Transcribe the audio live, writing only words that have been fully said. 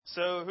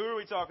So, who are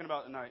we talking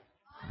about tonight?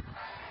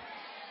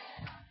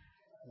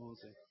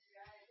 Let's see.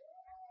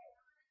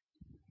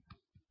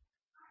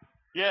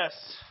 Yes,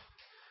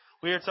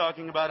 we are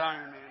talking about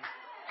Iron Man.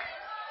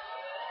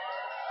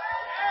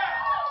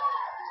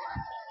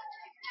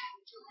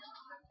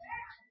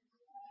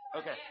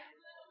 Okay.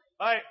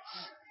 All right.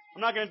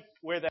 I'm not going to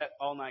wear that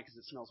all night because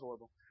it smells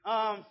horrible.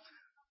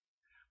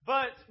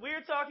 But we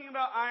are talking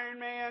about Iron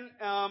Man.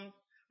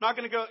 Not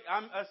going to go.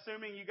 I'm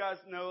assuming you guys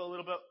know a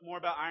little bit more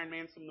about Iron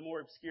Man, some of the more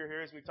obscure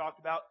heroes we talked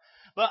about.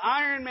 But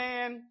Iron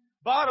Man,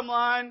 bottom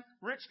line,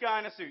 rich guy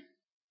in a suit.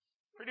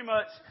 Pretty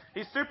much.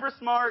 He's super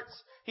smart.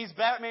 He's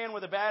Batman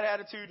with a bad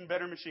attitude and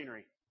better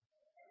machinery.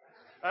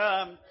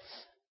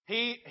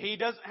 He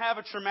doesn't have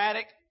a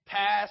traumatic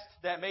past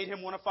that made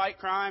him want to fight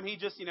crime. He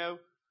just,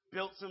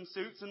 built some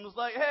suits and was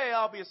like, hey,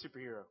 I'll be a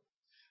superhero.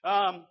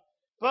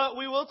 But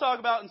we will talk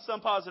about in some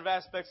positive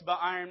aspects about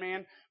Iron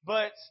Man.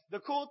 But the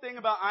cool thing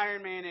about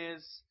Iron Man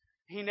is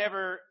he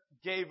never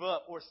gave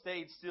up or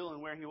stayed still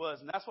in where he was.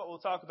 And that's what we'll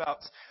talk about.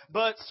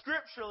 But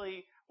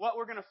scripturally, what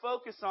we're going to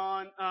focus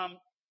on,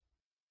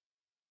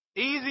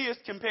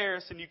 easiest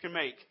comparison you can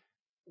make.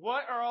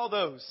 What are all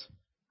those?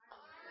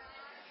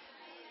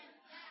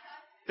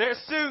 They're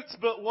suits,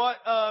 but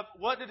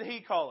what did he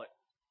call it?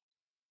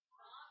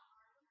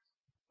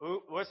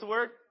 Ooh, what's the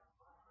word?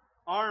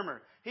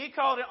 Armor. He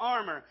called it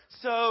armor.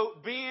 So,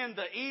 being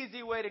the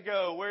easy way to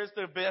go, where's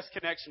the best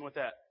connection with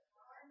that?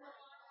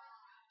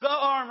 The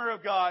armor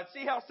of God.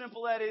 See how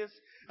simple that is?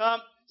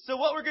 So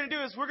what we're going to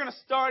do is we're going to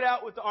start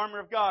out with the armor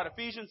of God.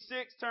 Ephesians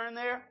 6, turn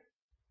there.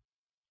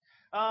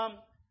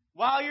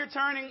 While you're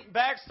turning,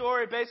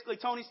 backstory, basically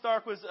Tony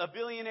Stark was a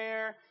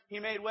billionaire. He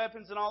made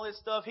weapons and all this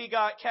stuff. He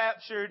got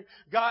captured,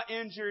 got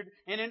injured,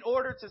 and in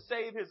order to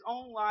save his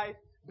own life,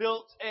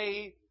 built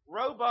a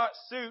robot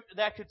suit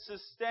that could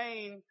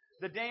sustain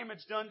the damage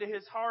done to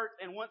his heart.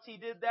 And once he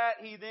did that,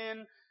 he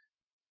then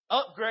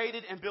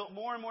upgraded and built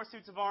more and more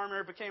suits of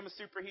armor, became a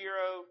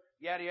superhero,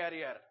 yada, yada,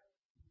 yada.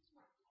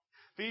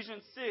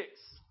 Ephesians 6,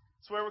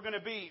 that's where we're going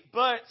to be.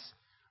 But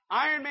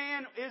Iron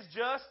Man is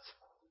just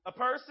a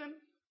person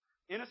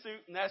in a suit,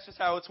 and that's just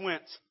how it's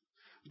went.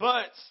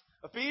 But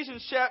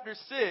Ephesians chapter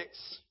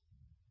 6,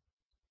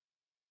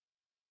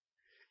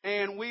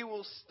 and we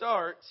will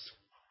start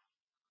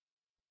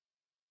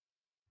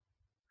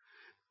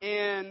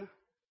in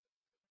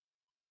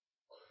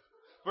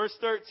verse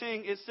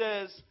 13. It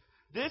says,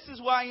 "This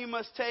is why you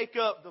must take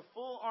up the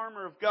full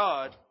armor of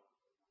God,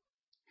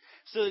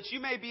 so that you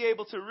may be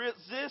able to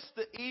resist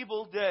the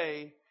evil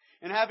day,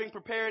 and having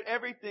prepared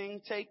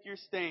everything, take your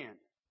stand."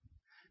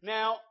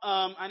 Now,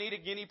 I need a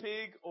guinea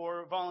pig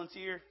or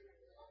volunteer.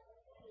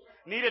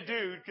 Need a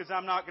dude, because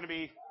I'm not going to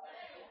be...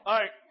 All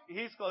right,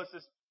 he's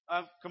closest.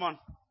 Come on.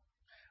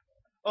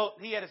 Oh,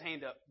 he had his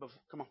hand up.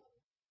 Come on.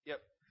 Yep.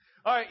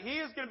 All right, he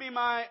is going to be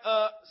my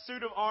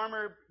suit of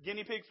armor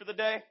guinea pig for the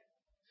day.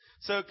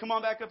 So come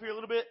on back up here a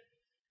little bit.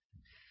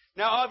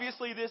 Now,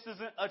 obviously, this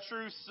isn't a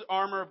true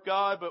armor of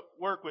God, but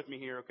work with me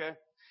here, okay?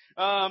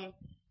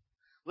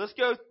 Let's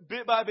go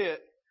bit by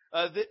bit.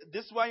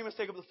 This is why you must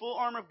take up the full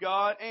armor of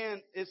God.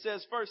 And it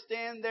says, first,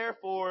 stand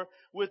therefore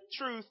with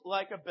truth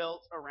like a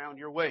belt around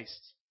your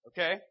waist.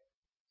 Okay?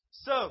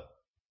 So,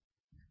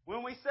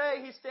 when we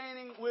say he's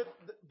standing with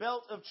the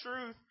belt of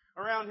truth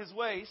around his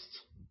waist,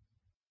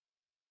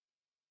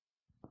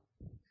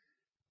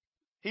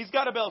 he's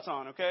got a belt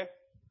on, okay?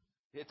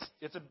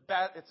 It's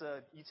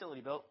a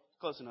utility belt.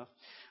 Close enough.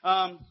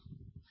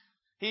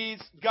 He's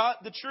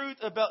got the truth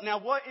about... Now,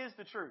 what is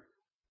the truth?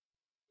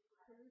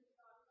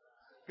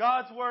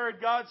 God's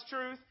Word, God's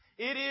truth.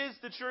 It is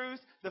the truth.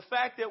 The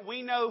fact that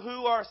we know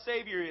who our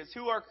Savior is,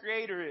 who our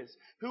Creator is,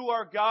 who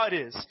our God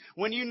is.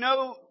 When you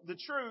know the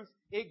truth,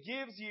 it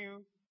gives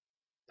you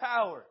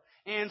power.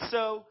 And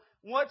so,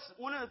 what's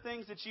one of the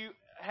things that you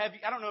have...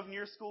 I don't know if in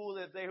your school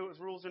that there was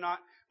rules or not,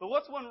 but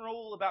what's one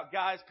rule about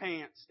guys'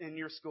 pants in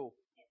your school?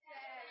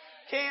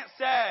 Can't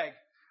sag.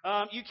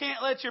 You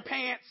can't let your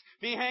pants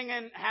be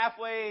hanging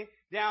halfway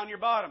down your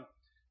bottom.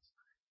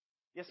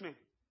 Yes, ma'am.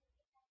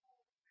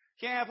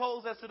 Can't have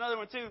holes. That's another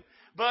one, too.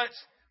 But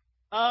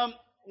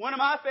one of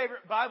my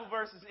favorite Bible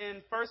verses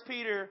in 1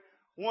 Peter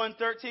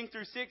 1:13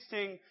 through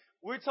 16,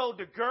 we're told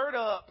to gird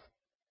up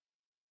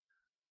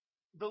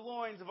the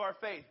loins of our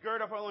faith.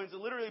 Gird up our loins.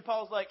 And literally,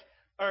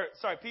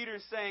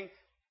 Peter's saying,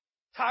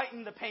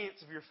 tighten the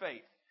pants of your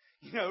faith.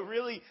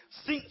 Really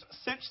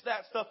cinch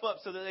that stuff up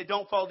so that they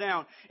don't fall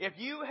down. If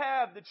you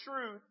have the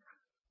truth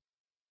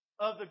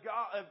of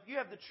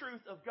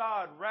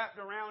God wrapped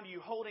around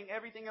you, holding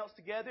everything else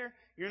together,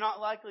 you're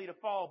not likely to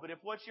fall. But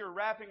if what you're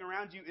wrapping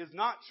around you is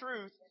not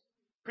truth,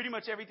 pretty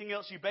much everything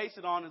else you base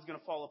it on is going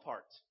to fall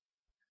apart.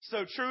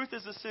 So truth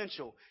is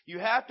essential. You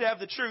have to have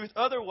the truth,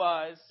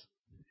 otherwise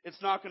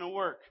it's not going to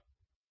work.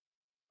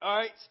 All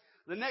right.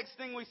 The next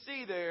thing we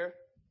see there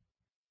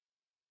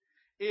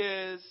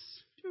is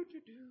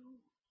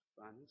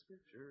find the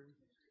scripture.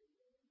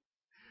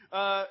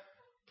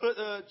 Put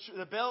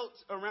the belt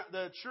around,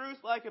 the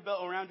truth like a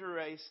belt around your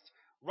waist,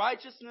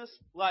 righteousness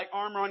like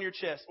armor on your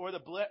chest, or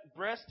the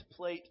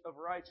breastplate of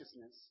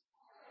righteousness.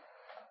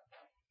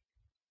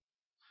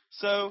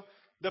 So,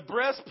 the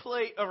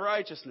breastplate of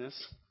righteousness.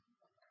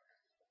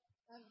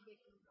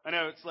 I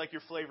know, it's like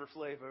your Flavor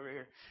Flav over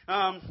here.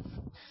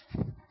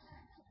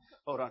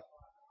 Hold on.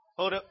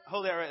 Hold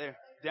that right there.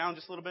 Down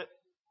just a little bit.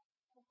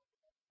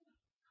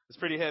 It's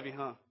pretty heavy,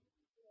 huh?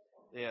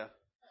 Yeah.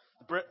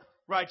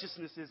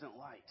 Righteousness isn't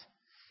light.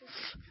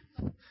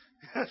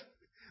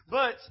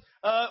 But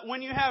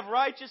when you have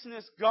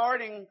righteousness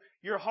guarding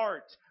your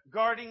heart,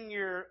 guarding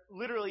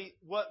literally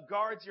what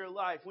guards your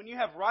life, when you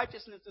have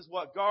righteousness is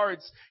what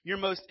guards your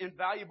most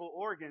invaluable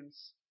organs,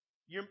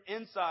 your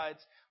insides.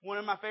 One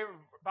of my favorite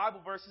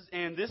Bible verses,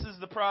 and this is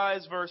the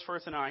prize verse for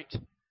tonight.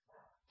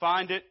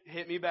 Find it,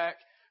 hit me back.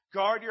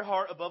 Guard your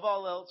heart above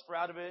all else, for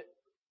out of it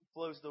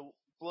flows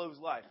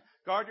life.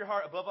 Guard your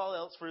heart above all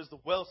else, for it is the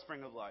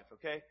wellspring of life.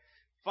 Okay?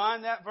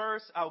 Find that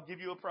verse, I'll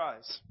give you a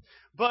prize.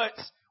 But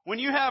when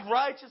you have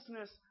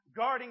righteousness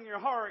guarding your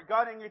heart,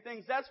 guarding your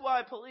things, that's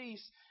why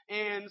police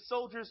and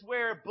soldiers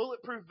wear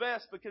bulletproof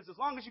vests, because as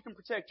long as you can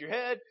protect your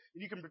head,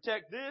 and you can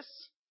protect this,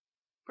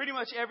 pretty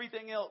much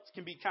everything else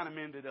can be kind of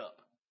mended up.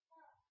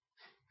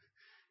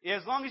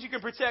 As long as you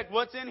can protect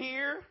what's in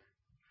here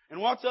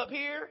and what's up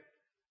here,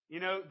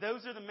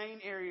 those are the main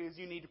areas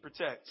you need to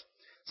protect.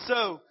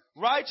 So,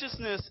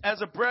 righteousness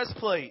as a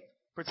breastplate,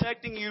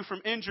 protecting you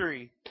from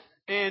injury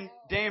and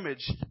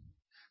damage.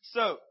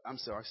 So, I'm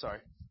sorry.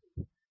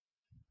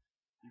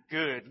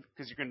 Good,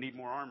 because you're going to need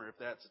more armor if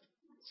that's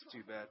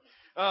too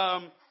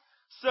bad.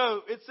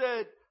 So, it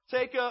said,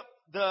 take up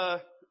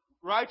the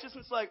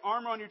righteousness like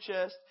armor on your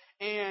chest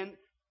and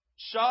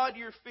shod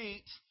your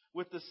feet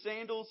with the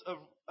sandals of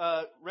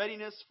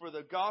readiness for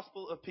the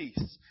gospel of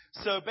peace.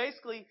 So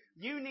basically,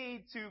 you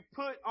need to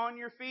put on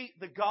your feet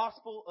the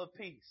gospel of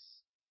peace.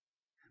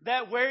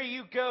 That where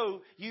you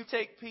go, you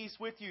take peace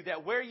with you.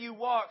 That where you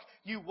walk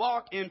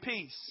in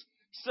peace.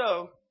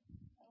 So,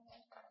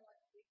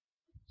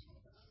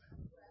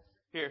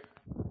 here.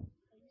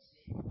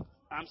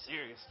 I'm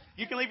serious.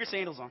 You can leave your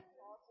sandals on.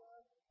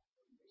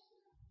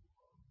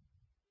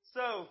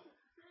 So,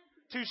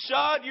 to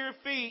shod your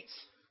feet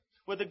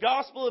with the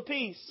gospel of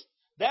peace,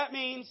 that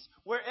means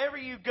wherever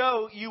you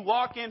go, you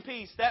walk in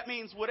peace. That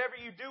means whatever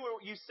you do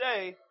or you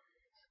say,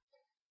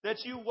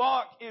 that you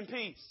walk in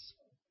peace.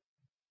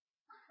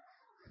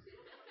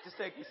 Just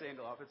take your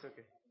sandal off. It's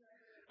okay.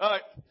 All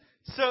right.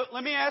 So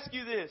let me ask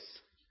you this.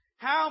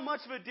 How much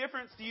of a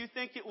difference do you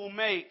think it will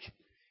make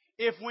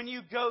if when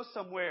you go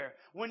somewhere,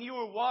 when you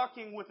are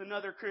walking with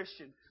another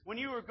Christian, when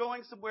you are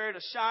going somewhere to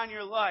shine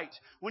your light,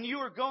 when you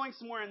are going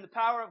somewhere in the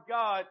power of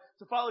God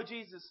to follow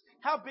Jesus,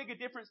 how big a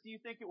difference do you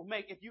think it will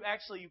make if you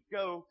actually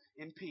go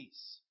in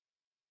peace?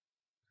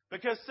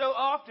 Because so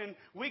often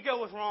we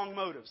go with wrong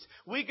motives.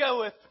 We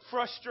go with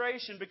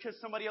frustration because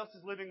somebody else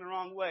is living the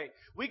wrong way.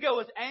 We go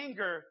with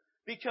anger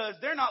because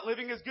they're not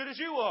living as good as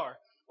you are,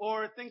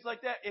 or things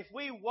like that. If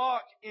we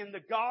walk in the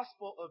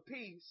gospel of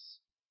peace,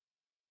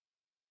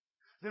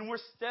 then we're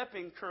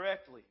stepping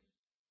correctly.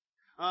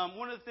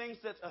 One of the things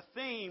that's a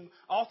theme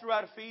all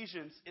throughout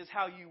Ephesians is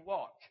how you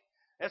walk.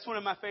 That's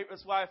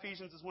why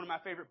Ephesians is one of my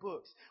favorite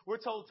books. We're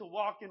told to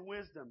walk in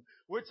wisdom.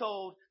 We're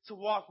told to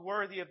walk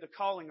worthy of the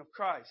calling of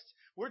Christ.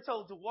 We're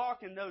told to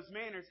walk in those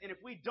manners. And if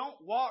we don't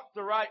walk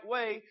the right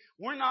way,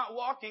 we're not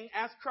walking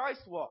as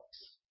Christ walks.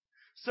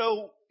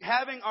 So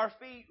having our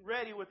feet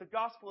ready with the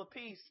gospel of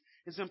peace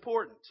is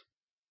important.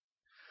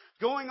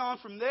 Going on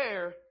from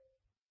there,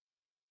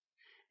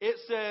 it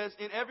says,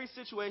 in every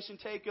situation,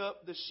 take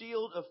up the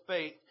shield of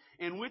faith,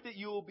 and with it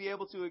you will be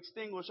able to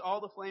extinguish all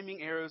the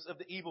flaming arrows of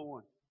the evil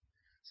one.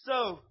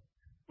 So,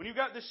 when you've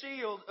got the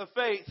shield of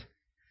faith,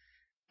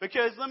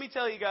 because let me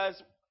tell you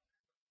guys,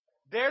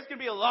 there's going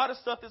to be a lot of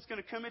stuff that's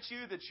going to come at you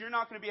that you're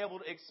not going to be able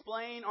to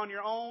explain on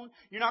your own.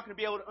 You're not going to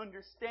be able to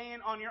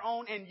understand on your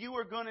own, and you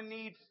are going to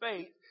need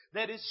faith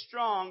that is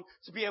strong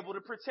to be able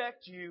to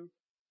protect you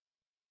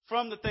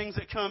from the things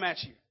that come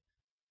at you.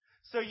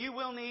 So you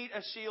will need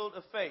a shield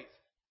of faith.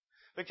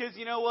 Because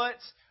you know what?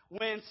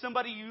 When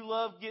somebody you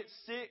love gets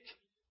sick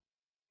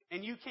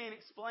and you can't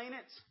explain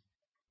it,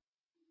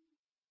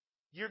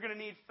 you're going to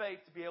need faith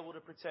to be able to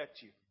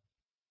protect you.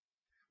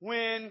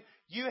 When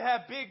you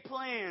have big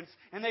plans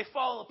and they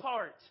fall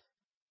apart,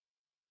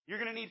 you're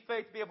going to need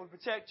faith to be able to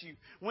protect you.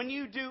 When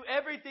you do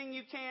everything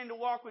you can to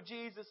walk with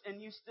Jesus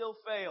and you still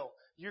fail,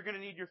 you're going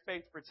to need your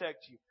faith to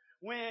protect you.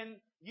 When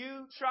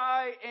you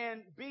try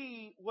and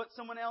be what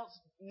someone else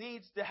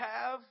needs to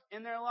have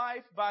in their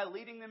life by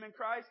leading them in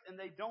Christ and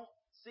they don't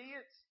see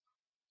it,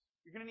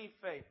 you're going to need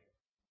faith.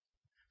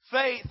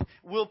 Faith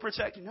will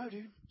protect you. No,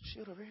 dude,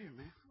 shield over here,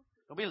 man.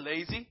 Don't be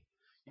lazy.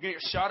 You're going to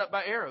get shot up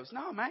by arrows.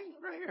 No, man,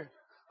 right here.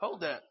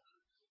 Hold that.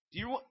 Do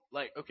you want,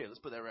 okay, let's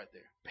put that right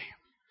there. Bam.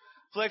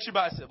 Flex your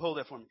bicep. Hold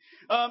that for me.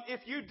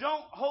 If you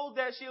don't hold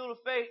that shield of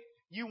faith,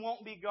 you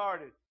won't be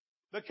guarded.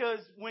 Because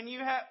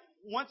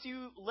once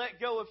you let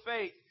go of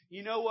faith,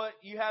 you know what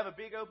you have a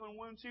big open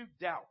wound to?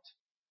 Doubt.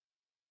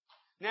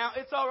 Now,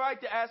 it's all right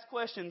to ask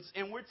questions,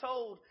 and we're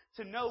told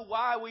to know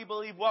why we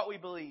believe what we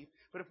believe.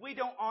 But if we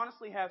don't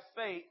honestly have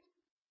faith,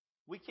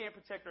 we can't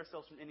protect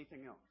ourselves from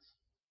anything else.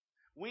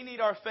 We need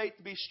our faith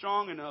to be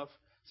strong enough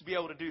to be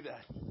able to do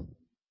that.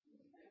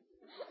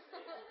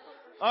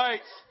 All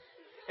right.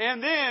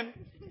 And then,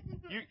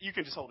 you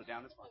can just hold it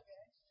down. It's fine.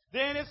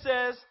 Then it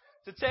says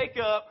to take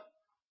up.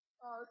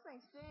 Oh, this thing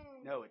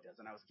stinks. No, it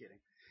doesn't. I was kidding.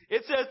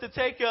 It says to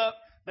take up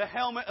the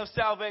helmet of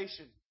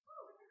salvation.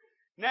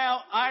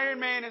 Now, Iron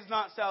Man is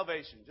not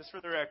salvation, just for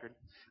the record.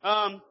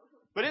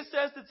 But it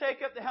says to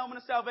take up the helmet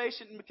of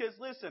salvation because,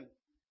 listen,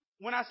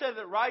 when I said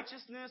that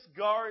righteousness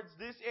guards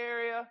this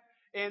area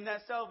and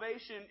that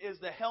salvation is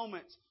the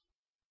helmet,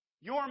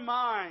 your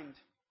mind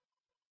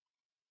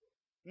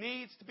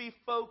needs to be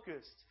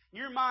focused.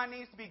 Your mind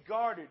needs to be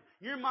guarded.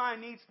 Your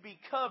mind needs to be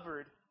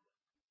covered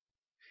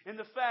in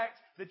the fact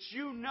that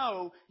you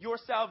know your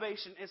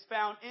salvation is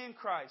found in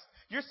Christ.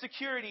 Your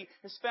security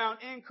is found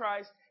in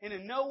Christ, and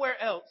in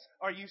nowhere else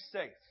are you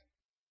safe.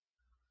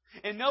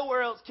 And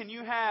nowhere else can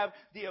you have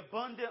the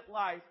abundant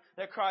life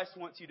that Christ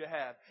wants you to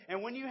have.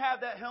 And when you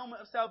have that helmet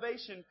of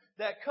salvation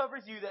that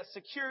covers you, that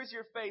secures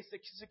your face,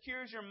 that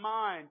secures your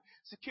mind,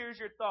 secures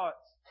your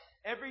thoughts,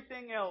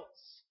 everything else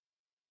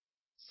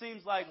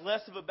seems like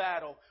less of a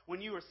battle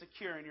when you are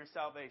secure in your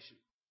salvation.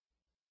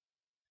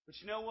 But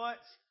you know what?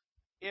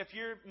 If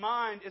your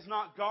mind is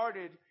not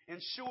guarded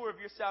and sure of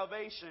your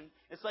salvation,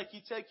 it's like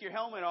you take your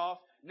helmet off,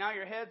 now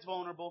your head's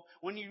vulnerable.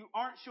 When you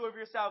aren't sure of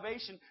your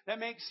salvation, that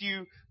makes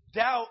you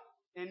doubt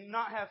and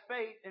not have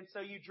faith, and so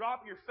you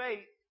drop your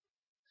faith.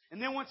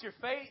 And then once your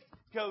faith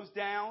goes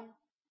down,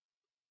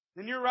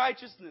 then your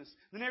righteousness,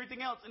 then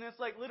everything else. And it's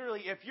like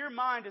literally, if your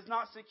mind is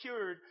not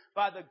secured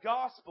by the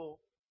gospel,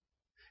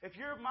 if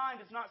your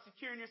mind is not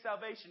secure in your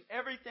salvation,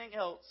 everything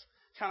else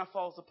kind of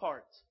falls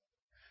apart.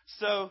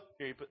 So,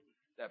 here, you put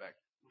that back.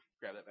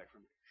 Grab that back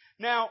from me.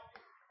 Now,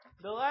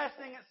 the last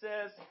thing it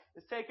says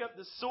is take up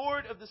the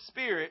sword of the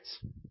Spirit,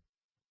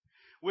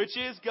 which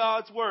is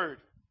God's Word.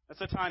 That's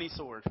a tiny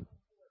sword. I'm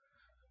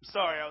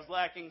sorry, I was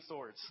lacking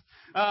swords.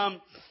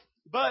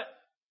 But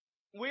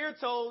we're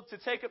told to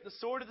take up the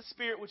sword of the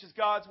Spirit, which is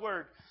God's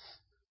Word.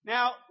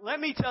 Now, let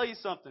me tell you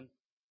something.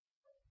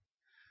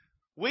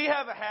 We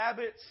have a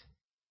habit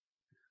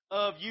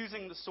of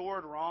using the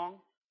sword wrong.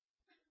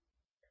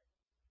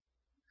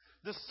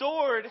 The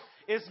sword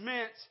is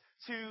meant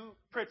to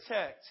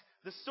protect.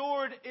 The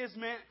sword is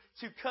meant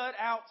to cut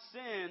out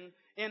sin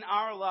in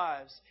our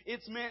lives.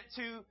 It's meant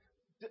to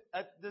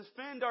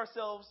defend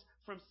ourselves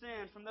from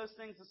sin, from those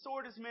things. The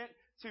sword is meant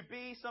to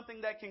be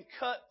something that can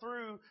cut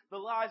through the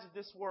lies of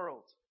this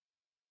world.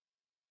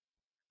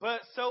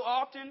 But so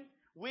often,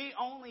 we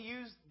only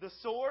use the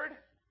sword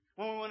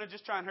when we want to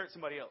just try and hurt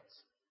somebody else.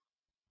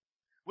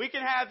 We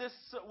can have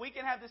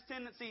this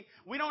tendency.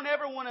 We don't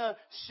ever want to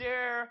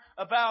share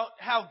about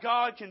how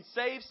God can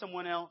save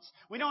someone else.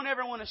 We don't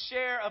ever want to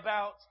share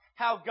about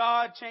how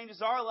God changes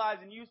our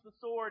lives and use the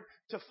sword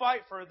to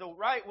fight for the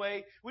right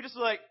way. We just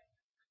like,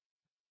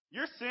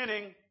 you're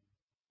sinning.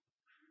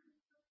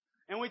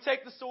 And we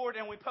take the sword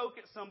and we poke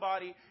at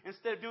somebody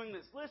instead of doing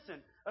this.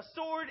 Listen, a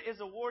sword is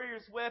a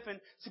warrior's weapon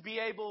to be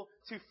able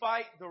to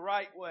fight the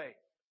right way.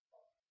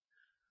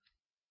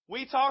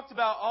 We talked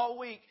about all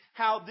week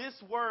how this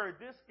word,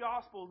 this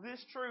gospel,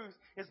 this truth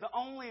is the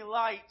only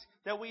light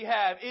that we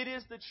have. It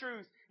is the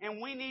truth,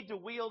 and we need to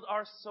wield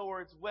our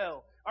swords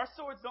well. Our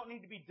swords don't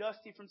need to be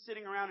dusty from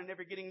sitting around and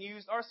never getting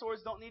used. Our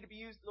swords don't need to be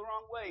used the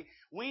wrong way.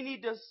 We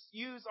need to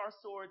use our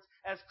swords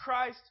as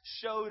Christ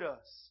showed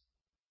us.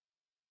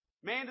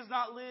 Man does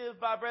not live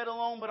by bread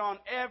alone, but on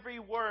every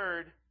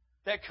word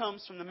that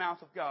comes from the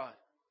mouth of God.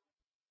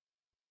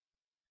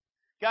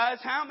 Guys,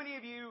 how many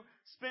of you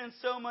spend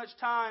so much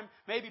time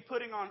maybe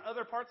putting on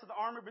other parts of the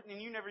armor, but then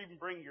you never even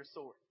bring your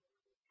sword?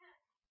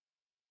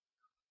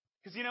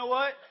 Because you know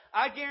what?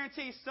 I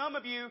guarantee some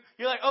of you,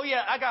 you're like, oh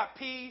yeah, I got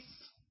peace.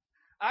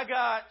 I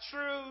got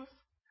truth.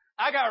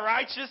 I got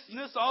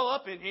righteousness all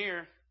up in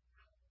here.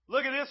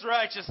 Look at this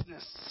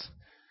righteousness.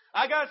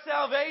 I got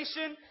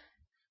salvation.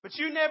 But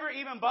you never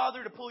even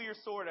bother to pull your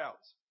sword out.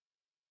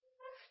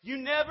 You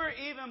never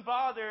even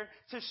bother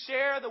to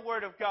share the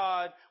Word of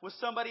God with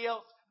somebody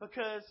else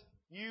because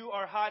you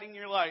are hiding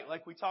your light,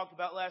 like we talked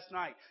about last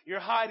night. You're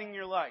hiding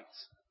your light.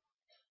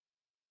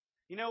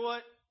 You know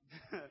what?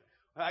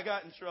 I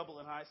got in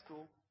trouble in high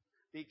school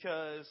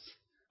because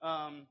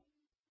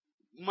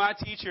my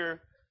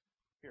teacher...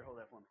 Here, hold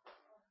that for me.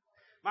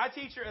 My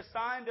teacher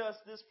assigned us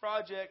this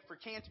project for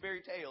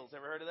Canterbury Tales.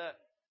 Ever heard of that?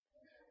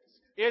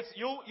 It's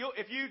you'll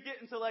if you get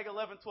into like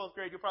 11th, 12th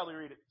grade, you'll probably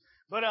read it.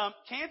 But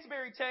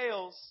Canterbury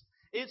Tales,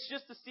 it's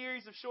just a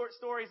series of short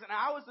stories, and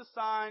I was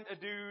assigned a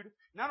dude,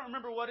 and I don't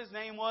remember what his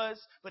name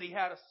was, but he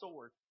had a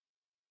sword.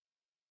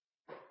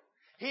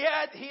 He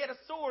had a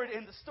sword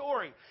in the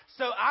story.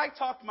 So I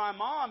talked my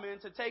mom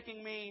into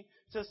taking me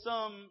to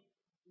some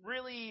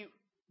really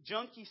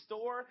junky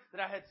store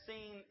that I had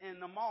seen in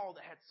the mall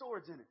that had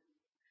swords in it.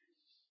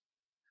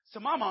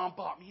 So my mom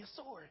bought me a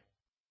sword.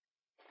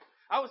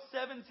 I was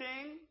 17.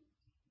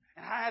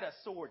 And I had a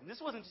sword. And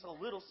this wasn't just a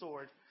little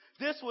sword.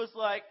 This was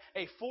like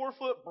a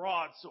 4-foot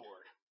broadsword.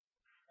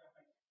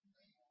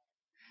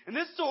 And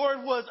this sword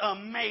was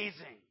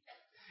amazing.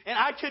 And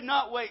I could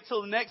not wait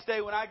till the next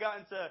day when I got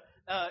into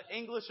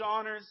English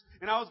honors,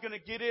 and I was going to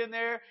get in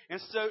there.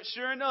 And so,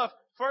 sure enough,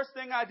 first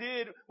thing I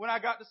did when I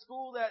got to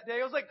school that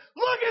day, I was like,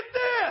 look at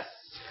this!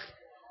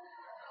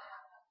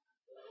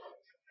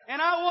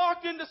 And I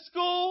walked into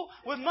school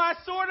with my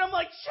sword. I'm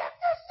like, check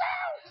this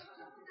out!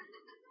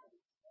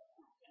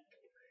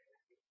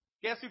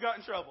 Guess who got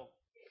in trouble?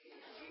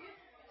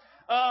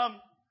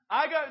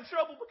 I got in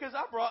trouble because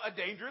I brought a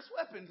dangerous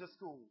weapon to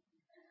school.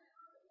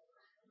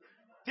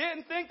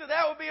 Didn't think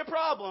that would be a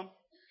problem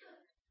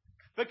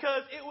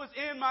because it was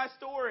in my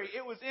story.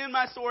 It was in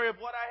my story of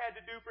what I had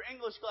to do for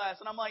English class.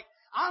 And I'm like,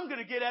 I'm going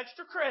to get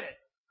extra credit.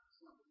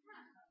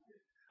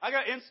 I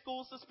got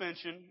in-school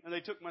suspension, and they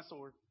took my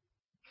sword.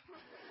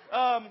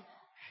 But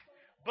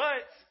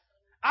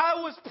I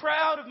was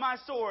proud of my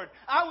sword.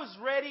 I was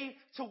ready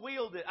to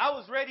wield it. I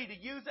was ready to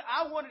use it.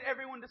 I wanted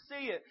everyone to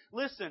see it.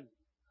 Listen,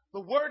 the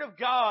Word of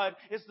God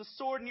is the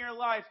sword in your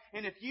life.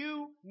 And if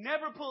you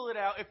never pull it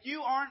out, if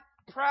you aren't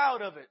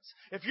proud of it,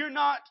 if you're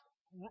not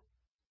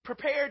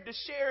prepared to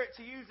share it,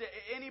 to use it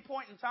at any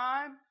point in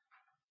time,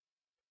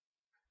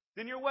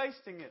 then you're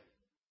wasting it.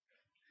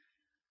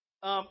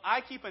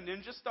 I keep a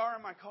ninja star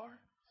in my car.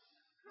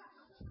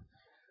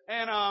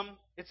 And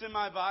it's in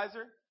my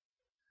visor.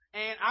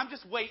 And I'm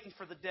just waiting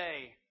for the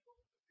day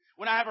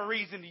when I have a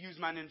reason to use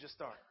my ninja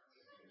star.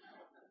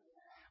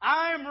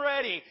 I'm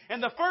ready.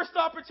 And the first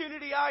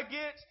opportunity I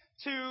get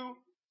to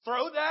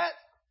throw that,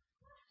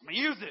 I'm going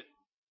to use it.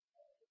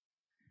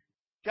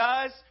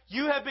 Guys,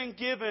 you have been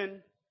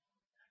given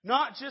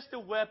not just a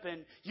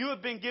weapon, you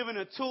have been given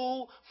a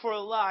tool for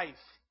life.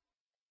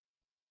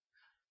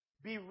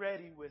 Be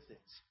ready with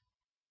it.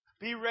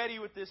 Be ready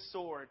with this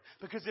sword.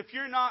 Because if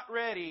you're not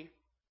ready,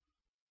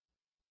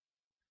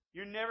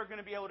 you're never going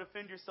to be able to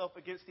defend yourself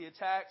against the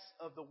attacks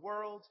of the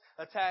world,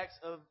 attacks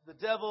of the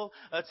devil,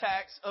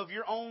 attacks of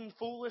your own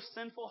foolish,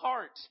 sinful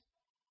heart.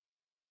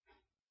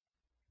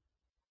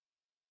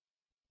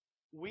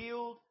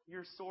 Wield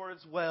your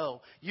swords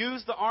well.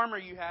 Use the armor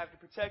you have to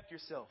protect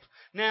yourself.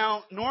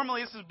 Now,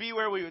 normally this would be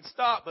where we would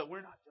stop, but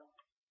we're not done.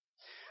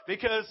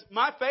 Because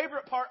my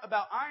favorite part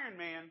about Iron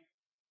Man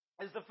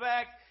is the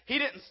fact he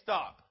didn't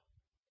stop.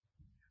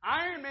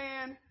 Iron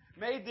Man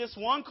made this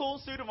one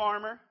cool suit of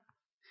armor.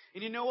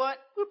 And you know what?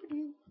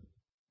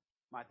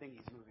 My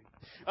thingy's moving.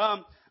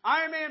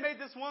 Iron Man made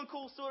this one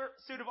cool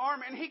suit of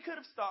armor, and he could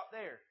have stopped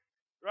there,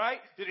 right?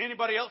 Did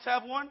anybody else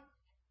have one?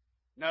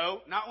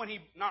 No, not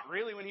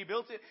really when he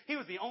built it. He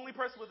was the only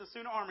person with a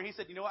suit of armor. He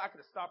said, you know what? I could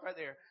have stopped right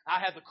there. I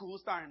had the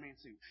coolest Iron Man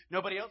suit.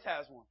 Nobody else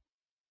has one.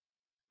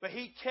 But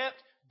he kept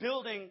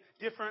building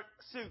different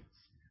suits.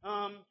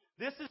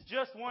 This is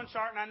just one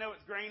chart, and I know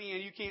it's grainy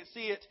and you can't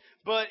see it.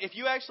 But if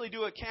you actually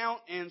do a count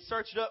and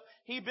search it up,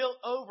 he built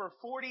over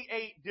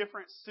 48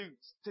 different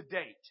suits to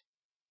date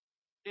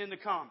in the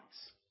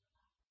comics.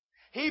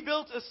 He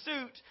built a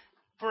suit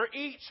for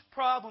each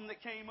problem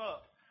that came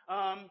up.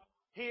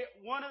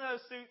 One of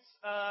those suits,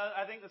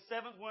 I think the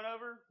seventh one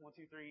over, 1,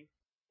 2, 3,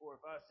 4,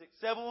 5, 6,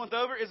 seventh one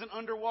over is an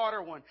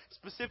underwater one,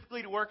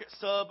 specifically to work at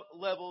sub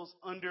levels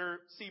under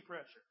sea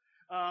pressure.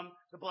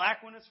 The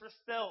black one is for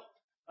stealth.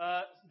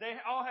 They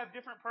all have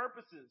different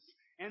purposes.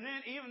 And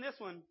then even this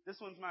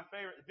one's my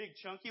favorite, the big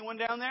chunky one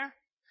down there.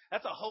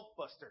 That's a Hulk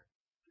buster.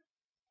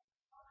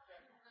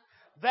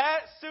 That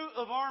suit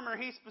of armor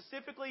he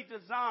specifically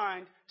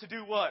designed to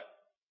do what?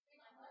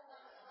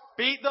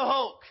 Beat the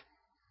Hulk.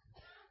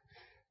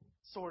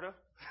 Sort of.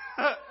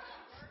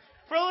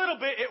 For a little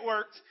bit it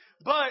worked.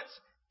 But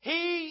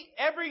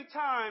every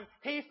time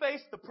he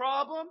faced the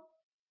problem,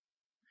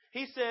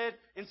 he said,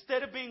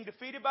 instead of being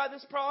defeated by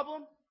this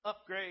problem,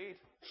 upgrade.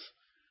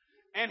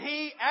 And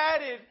he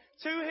added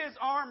to his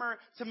armor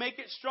to make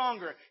it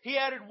stronger. He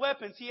added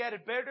weapons. He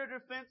added better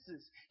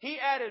defenses. He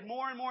added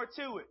more and more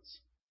to it.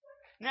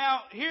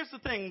 Now, here's the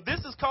thing.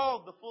 This is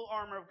called the full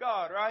armor of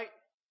God, right?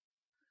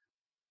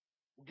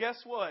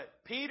 Guess what?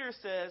 Peter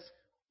says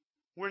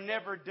we're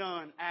never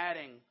done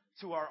adding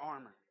to our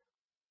armor.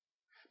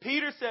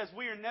 Peter says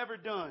we are never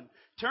done.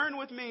 Turn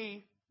with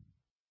me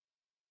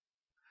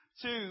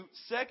to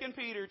 2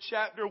 Peter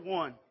chapter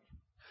 1.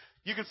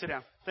 You can sit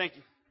down. Thank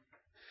you.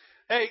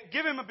 Hey,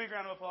 give him a big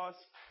round of applause.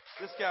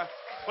 This guy.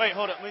 Wait,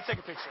 hold up. Let me take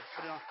a picture.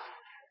 Put it on.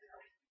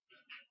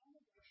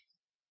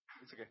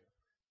 It's okay.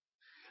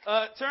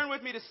 Turn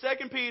with me to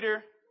 2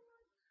 Peter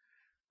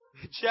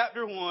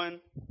chapter 1.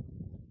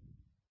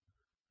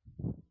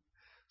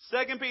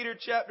 2 Peter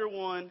chapter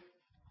 1.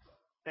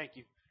 Thank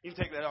you. You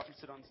can take that off and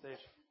sit on the stage.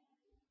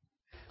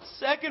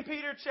 2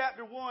 Peter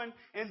chapter 1.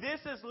 And this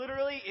is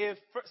literally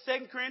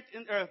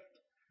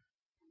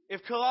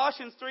if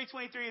Colossians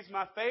 3:23 is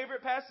my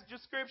favorite passage of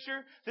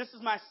Scripture, this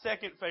is my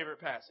second favorite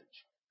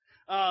passage.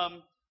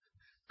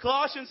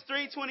 Colossians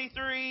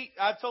 3:23,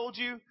 I told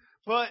you,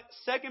 but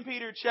 2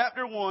 Peter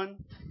chapter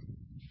 1.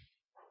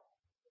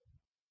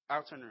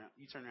 I'll turn around.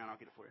 You turn around, I'll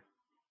get it for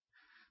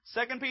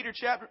you. 2 Peter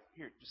chapter...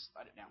 Here, just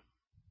slide it down.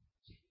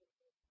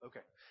 Okay.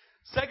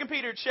 2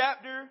 Peter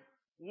chapter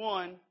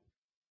 1.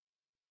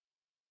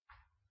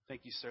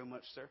 Thank you so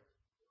much, sir.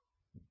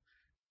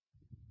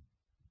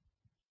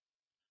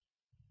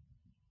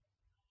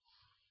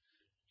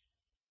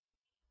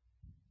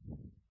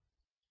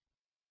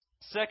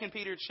 2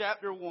 Peter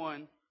chapter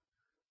 1.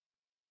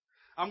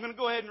 I'm going to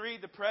go ahead and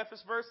read the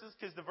preface verses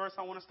because the verse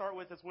I want to start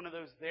with is one of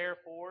those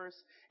therefores.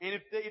 And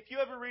if you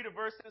ever read a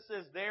verse that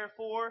says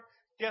therefore,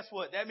 guess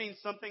what? That means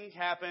something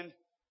happened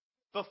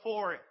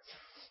before it.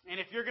 And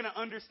if you're going to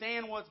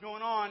understand what's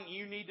going on,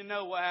 you need to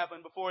know what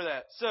happened before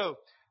that. So,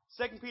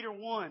 2 Peter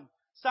 1.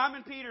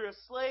 Simon Peter, a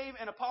slave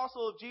and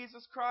apostle of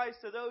Jesus Christ,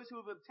 to those who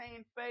have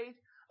obtained faith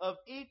of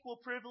equal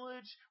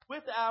privilege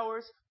with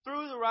ours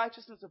through the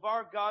righteousness of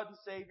our God and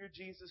Savior,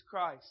 Jesus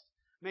Christ.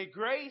 May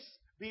grace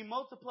be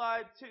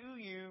multiplied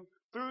to you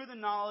through the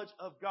knowledge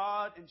of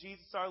God and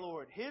Jesus our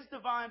Lord. His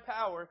divine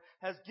power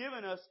has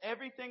given us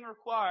everything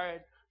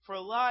required for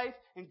life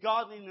and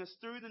godliness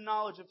through the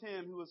knowledge of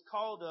Him who has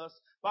called us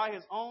by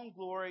His own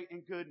glory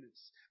and goodness.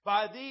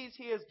 By these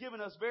He has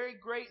given us very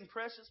great and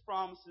precious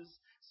promises,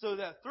 so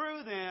that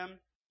through them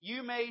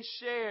you may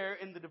share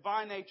in the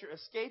divine nature,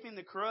 escaping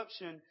the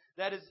corruption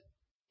that is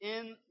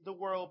in the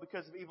world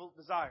because of evil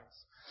desires.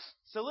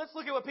 So let's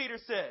look at what Peter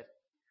said.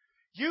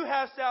 You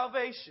have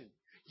salvation.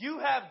 You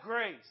have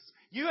grace.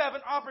 You have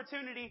an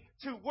opportunity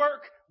to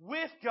work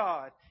with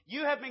God.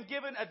 You have been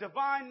given a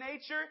divine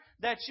nature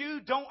that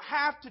you don't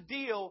have to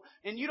deal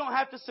and you don't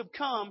have to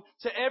succumb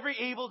to every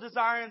evil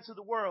desire into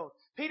the world.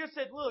 Peter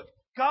said, look,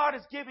 God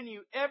has given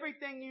you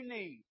everything you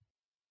need.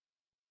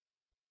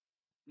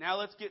 Now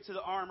let's get to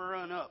the armor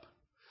run up.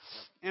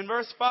 In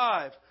verse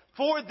 5,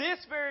 for this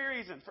very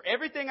reason, for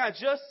everything I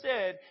just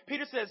said,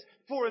 Peter says,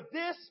 for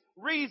this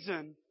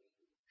reason,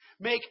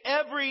 make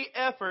every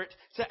effort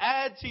to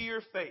add to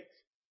your faith.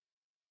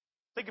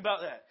 Think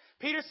about that.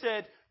 Peter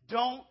said,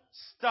 don't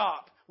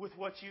stop with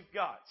what you've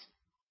got.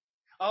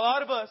 A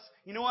lot of us,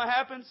 you know what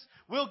happens?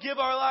 We'll give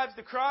our lives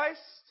to Christ,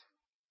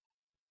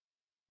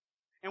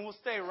 and we'll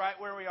stay right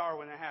where we are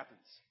when it happens.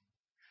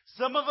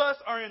 Some of us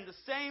are in the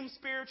same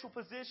spiritual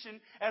position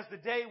as the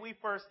day we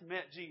first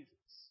met Jesus.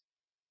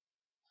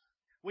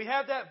 We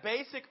have that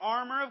basic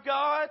armor of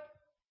God,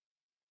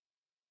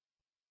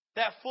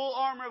 that full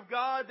armor of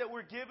God that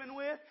we're given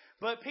with.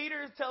 But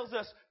Peter tells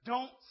us,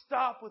 don't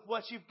stop with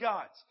what you've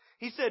got.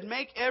 He said,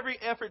 make every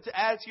effort to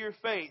add to your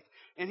faith.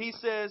 And he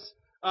says,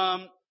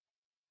 to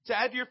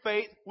add to your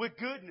faith with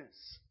goodness.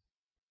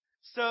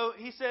 So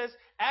he says,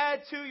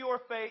 add to your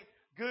faith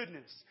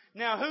goodness.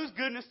 Now, whose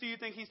goodness do you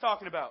think he's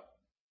talking about?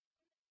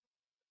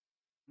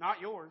 Not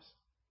yours.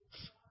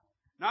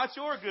 Not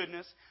your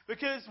goodness.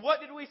 Because what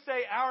did we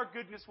say our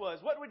goodness was?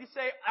 What would he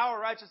say our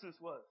righteousness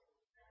was?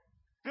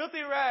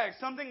 Filthy rags,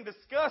 something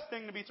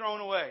disgusting to be thrown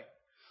away.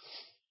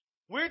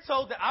 We're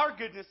told that our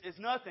goodness is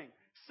nothing.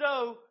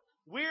 So,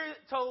 we're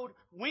told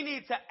we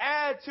need to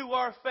add to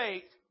our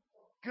faith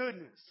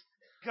goodness.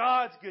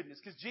 God's goodness.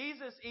 Because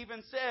Jesus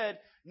even said,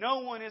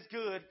 no one is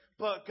good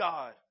but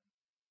God.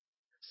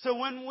 So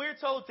when we're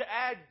told to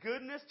add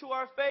goodness to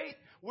our faith,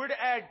 we're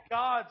to add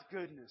God's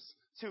goodness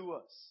to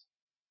us.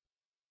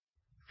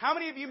 How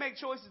many of you make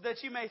choices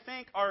that you may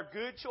think are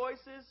good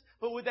choices,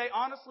 but would they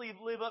honestly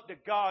live up to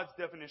God's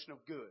definition of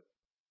good?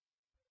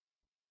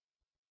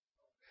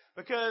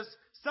 Because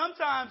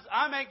sometimes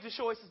I make the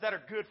choices that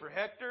are good for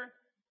Hector,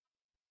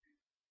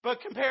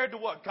 but compared to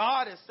what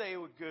God has said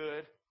was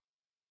good,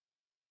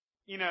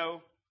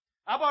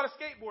 I bought a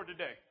skateboard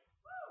today.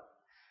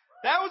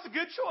 That was a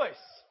good choice.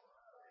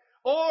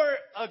 Or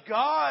a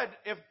God,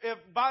 if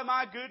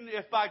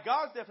by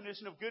God's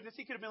definition of goodness,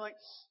 He could have been like,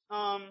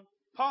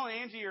 Paul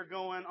and Angie are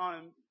going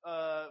on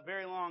a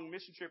very long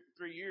mission trip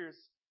for 3 years.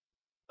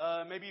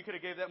 Maybe you could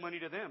have gave that money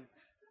to them.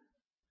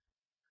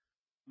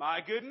 My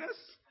goodness,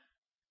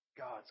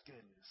 God's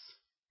goodness.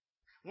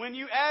 When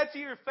you add to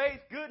your faith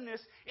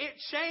goodness, it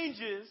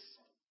changes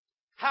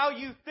how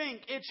you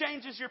think. It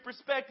changes your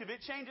perspective.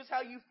 It changes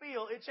how you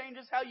feel. It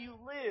changes how you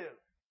live.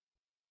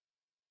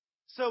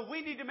 So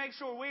we need to make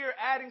sure we are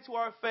adding to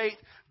our faith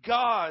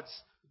God's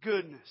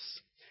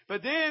goodness.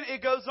 But then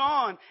it goes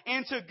on,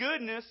 and to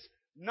goodness,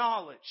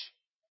 knowledge.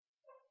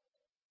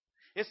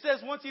 It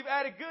says once you've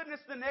added goodness,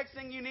 the next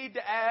thing you need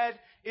to add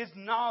is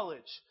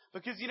knowledge.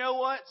 Because you know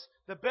what?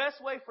 The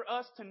best way for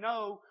us to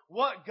know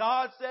what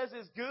God says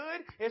is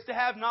good is to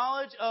have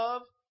knowledge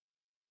of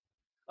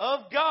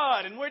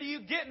God. And where do you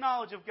get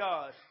knowledge of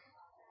God?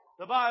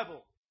 The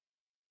Bible.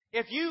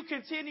 If you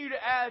continue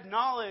to add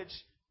knowledge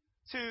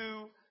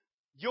to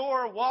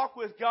your walk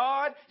with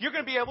God, you're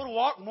going to be able to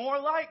walk more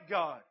like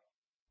God.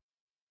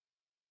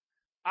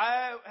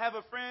 I have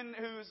a friend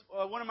who's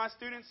one of my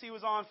students. He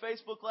was on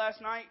Facebook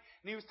last night,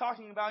 and he was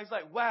talking about, he's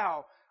like,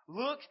 wow,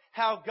 look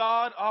how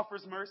God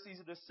offers mercy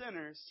to the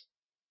sinners.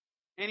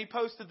 And he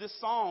posted this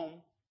psalm.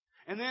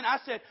 And then I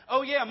said,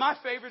 oh yeah, my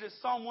favorite is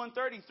Psalm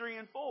 133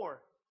 and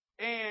 4.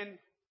 And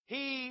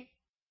he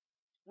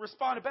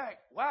responded back,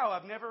 wow,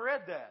 I've never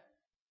read that.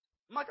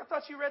 I'm like, I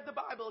thought you read the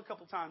Bible a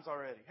couple times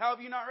already. How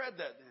have you not read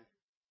that then?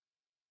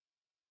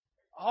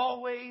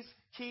 Always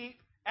keep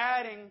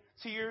adding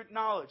to your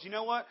knowledge. You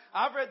know what?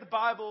 I've read the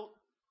Bible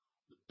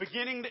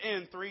beginning to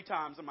end 3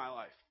 times in my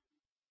life.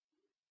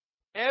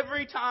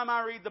 Every time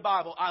I read the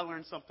Bible, I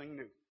learn something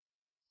new.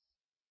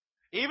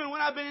 Even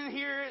when I've been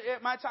here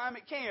at my time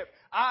at camp,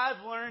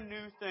 I've learned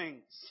new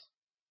things.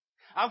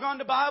 I've gone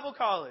to Bible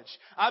college.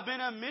 I've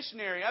been a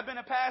missionary. I've been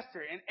a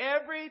pastor. And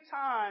every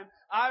time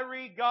I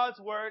read God's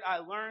Word, I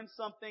learn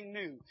something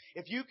new.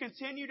 If you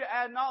continue to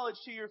add knowledge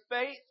to your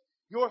faith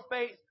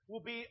will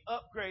be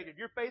upgraded.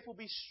 Your faith will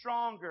be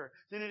stronger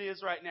than it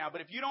is right now.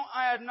 But if you don't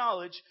add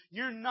knowledge,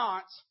 you're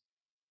not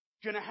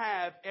going to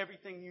have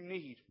everything you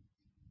need.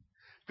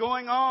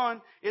 Going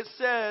on, it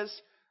says,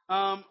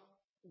 and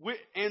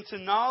to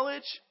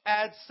knowledge,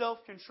 add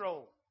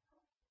self-control.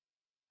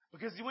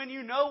 Because when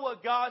you know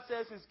what God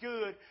says is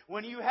good,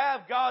 when you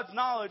have God's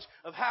knowledge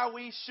of how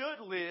we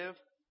should live,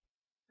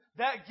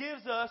 that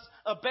gives us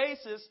a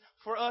basis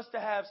for us to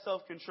have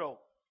self-control.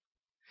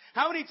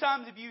 How many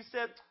times have you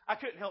said, I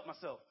couldn't help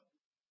myself?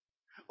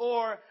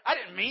 Or, I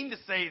didn't mean to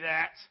say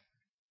that.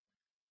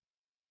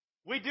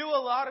 We do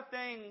a lot of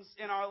things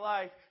in our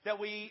life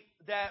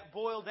that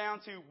boil down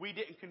to we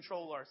didn't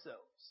control ourselves.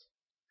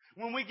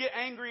 When we get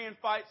angry and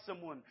fight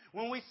someone,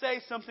 when we say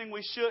something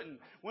we shouldn't,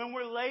 when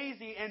we're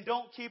lazy and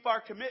don't keep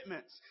our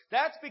commitments,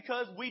 that's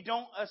because we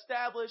don't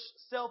establish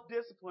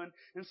self-discipline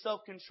and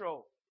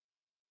self-control.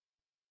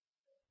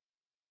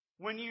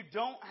 When you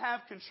don't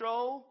have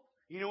control,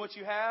 you know what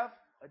you have?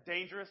 A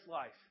dangerous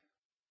life.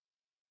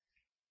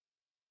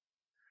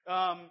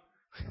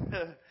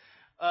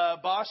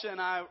 Basha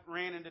and I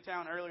ran into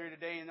town earlier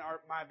today in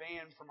my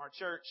van from our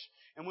church,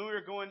 and when we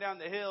were going down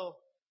the hill,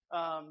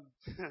 don't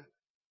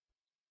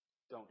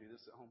do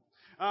this at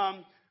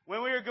home.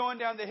 When we were going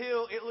down the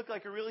hill, it looked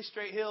like a really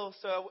straight hill,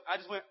 so I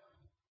just went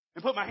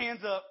and put my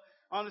hands up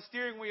on the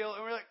steering wheel,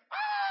 and we were like,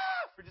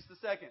 ah, for just a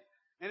second.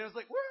 And it was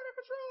like, we're under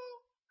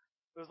control.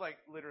 It was like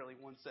literally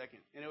 1 second,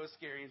 and it was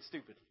scary and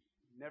stupid.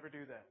 Never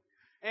do that.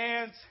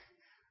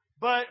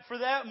 But for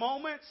that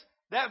moment,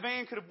 that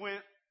van could have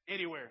went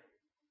anywhere.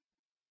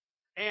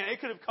 And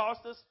it could have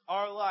cost us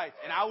our life.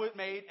 And I would have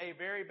made a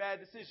very bad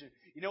decision.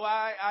 You know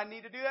why I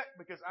need to do that?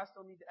 Because I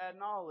still need to add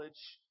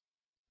knowledge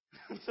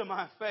to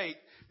my faith.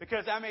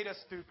 Because I made a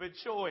stupid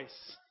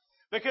choice.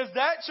 Because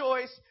that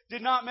choice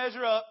did not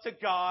measure up to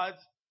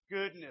God's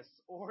goodness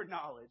or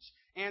knowledge.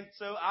 And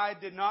so I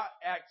did not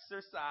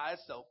exercise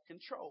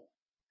self-control.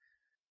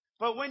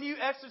 But when you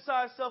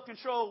exercise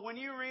self-control, when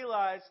you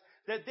realize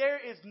that there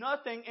is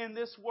nothing in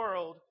this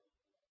world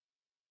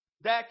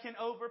that can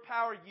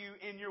overpower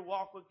you in your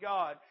walk with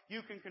God,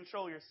 you can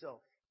control yourself.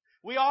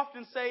 We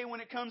often say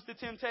when it comes to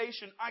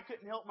temptation, I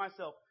couldn't help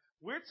myself.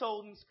 We're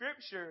told in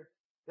Scripture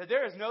that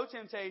there is no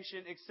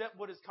temptation except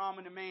what is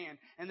common to man,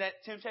 and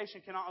that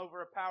temptation cannot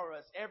overpower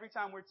us. Every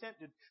time we're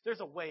tempted, there's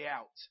a way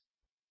out.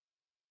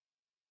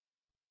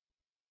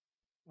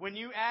 When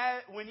you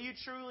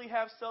truly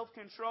have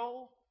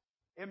self-control,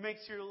 it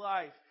makes your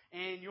life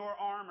and your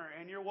armor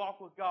and your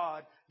walk with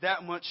God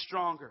that much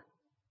stronger.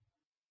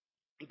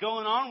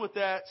 Going on with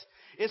that,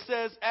 it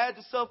says, add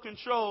to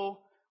self-control,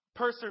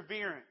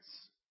 perseverance.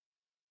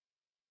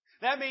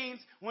 That means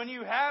when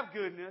you have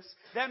goodness,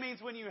 that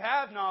means when you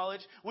have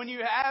knowledge, when you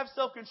have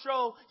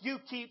self-control, you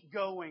keep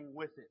going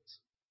with it.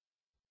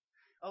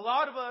 A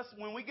lot of us,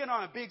 when we get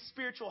on a big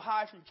spiritual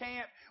high from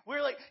camp,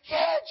 we're like,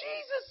 yeah,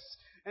 Jesus!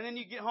 And then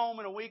you get home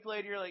and a week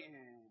later, you're like,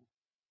 eh.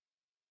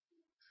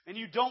 And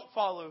you don't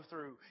follow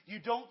through. You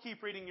don't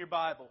keep reading your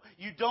Bible.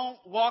 You don't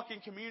walk in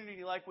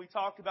community like we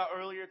talked about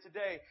earlier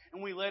today,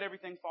 and we let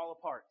everything fall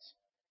apart.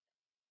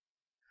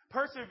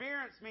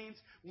 Perseverance means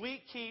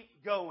we keep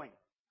going.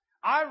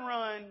 I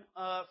run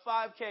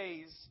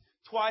 5Ks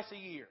twice a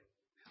year.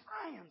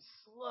 I am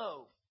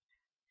slow.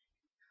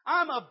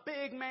 I'm a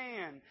big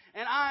man,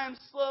 and I am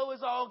slow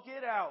as all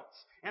get out.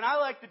 And I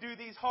like to do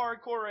these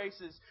hardcore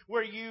races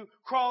where you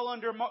crawl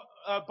under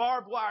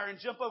barbed wire and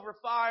jump over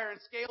fire and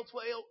scale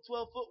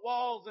 12-foot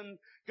walls and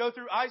go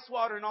through ice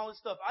water and all this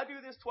stuff. I do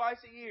this twice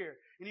a year.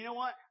 And you know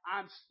what?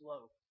 I'm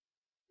slow.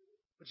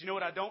 But you know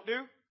what I don't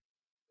do?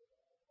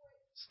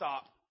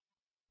 Stop.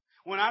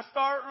 When I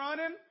start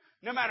running,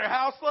 no matter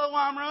how slow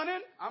I'm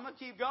running, I'm going to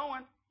keep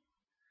going.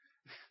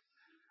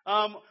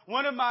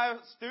 One of my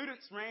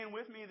students ran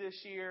with me this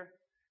year,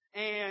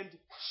 and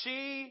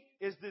she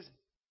is this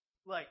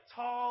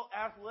tall,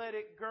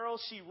 athletic girl.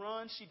 She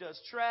runs, she does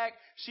track,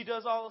 she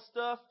does all the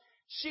stuff.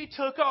 She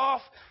took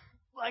off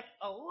like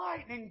a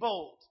lightning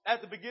bolt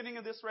at the beginning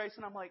of this race,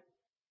 and I'm like,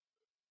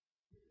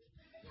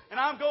 and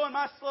I'm going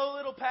my slow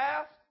little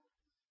path.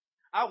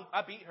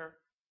 I beat her.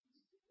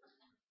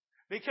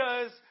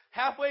 Because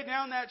halfway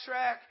down that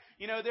track,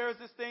 there was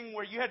this thing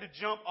where you had to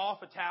jump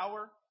off a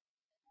tower.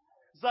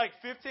 It's like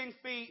 15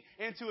 feet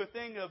into a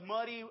thing of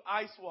muddy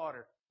ice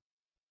water.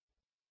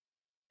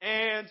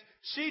 And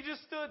she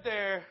just stood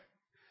there,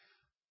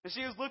 and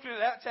she was looking at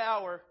that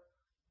tower.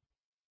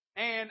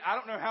 And I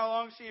don't know how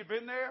long she had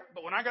been there,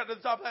 but when I got to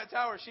the top of that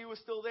tower, she was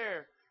still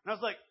there. And I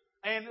was like,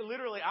 and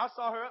literally, I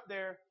saw her up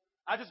there.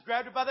 I just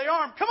grabbed her by the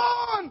arm. Come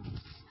on!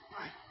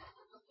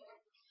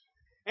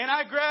 And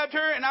I grabbed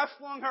her, and I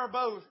flung her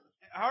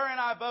and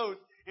I both,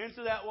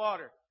 into that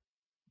water.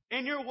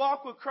 In your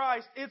walk with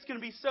Christ, it's going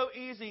to be so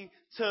easy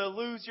to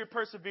lose your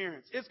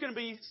perseverance. It's going to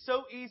be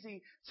so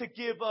easy to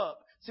give up,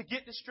 to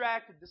get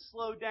distracted, to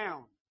slow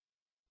down.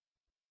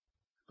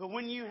 But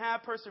when you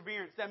have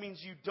perseverance, that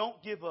means you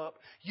don't give up.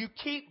 You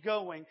keep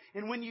going.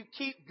 And when you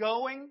keep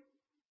going,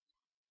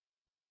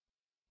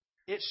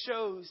 it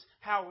shows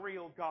how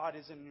real God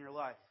is in your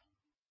life.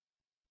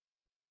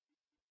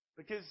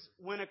 Because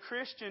when a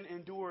Christian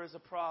endures a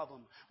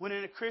problem, when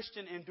a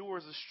Christian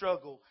endures a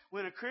struggle,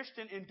 when a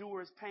Christian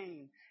endures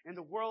pain, and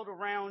the world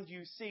around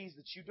you sees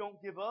that you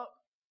don't give up,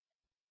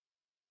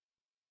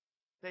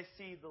 they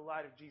see the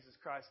light of Jesus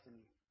Christ in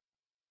you.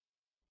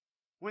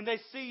 When they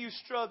see you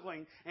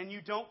struggling and you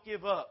don't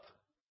give up,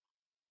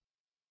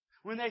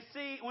 when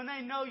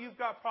they know you've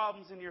got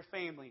problems in your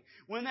family,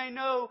 when they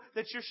know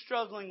that you're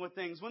struggling with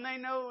things, when they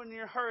know when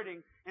you're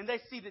hurting, and they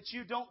see that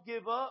you don't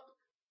give up,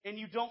 and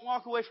you don't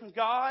walk away from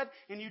God,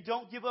 and you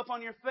don't give up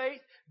on your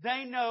faith,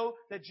 they know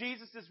that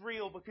Jesus is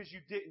real because you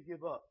didn't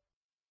give up.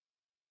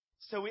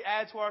 So we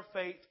add to our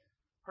faith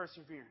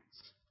perseverance.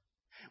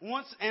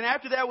 And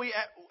after that, we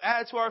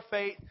add to our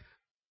faith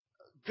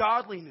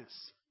godliness,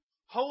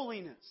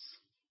 holiness.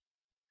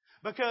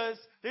 Because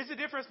there's a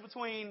difference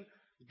between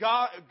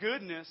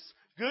goodness.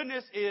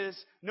 Goodness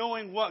is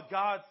knowing what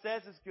God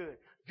says is good.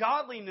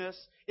 Godliness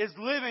is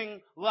living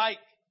like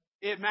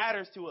it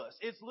matters to us.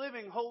 It's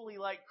living holy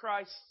like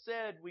Christ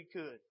said we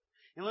could.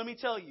 And let me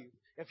tell you,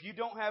 if you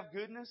don't have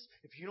goodness,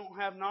 if you don't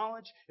have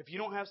knowledge, if you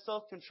don't have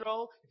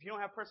self-control, if you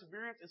don't have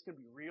perseverance, it's going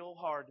to be real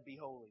hard to be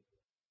holy.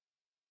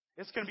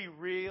 It's going to be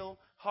real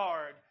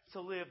hard to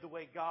live the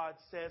way God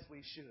says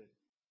we should.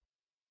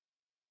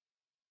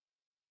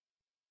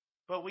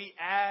 But we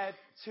add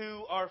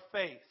to our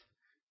faith.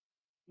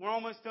 We're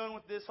almost done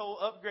with this whole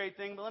upgrade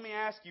thing, but let me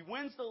ask you,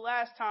 when's the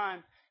last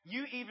time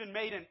you even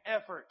made an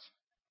effort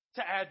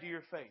to add to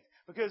your faith?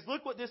 Because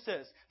look what this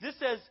says. This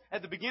says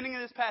at the beginning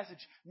of this passage,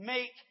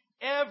 make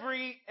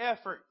every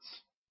effort.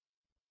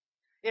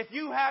 If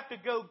you have to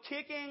go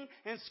kicking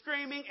and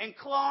screaming and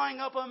clawing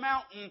up a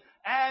mountain,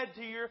 add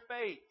to your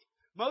faith.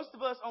 Most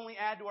of us only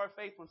add to our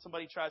faith when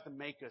somebody tries to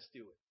make us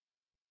do it.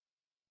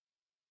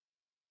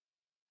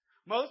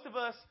 Most of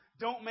us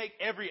don't make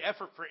every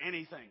effort for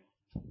anything.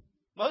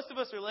 Most of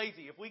us are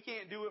lazy. If we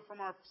can't do it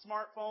from our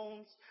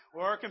smartphones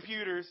or our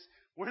computers,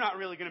 we're not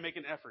really going to make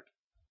an effort.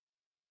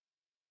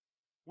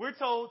 We're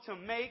told to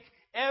make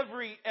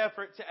every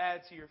effort to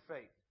add to your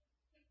faith.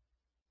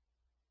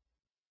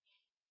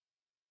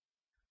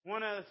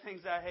 One of the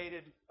things I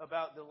hated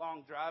about the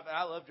long drive,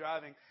 I love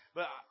driving,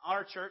 but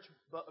our church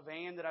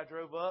van that I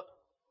drove up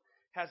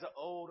has an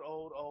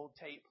old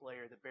tape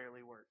player that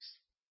barely works.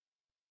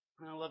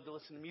 And I love to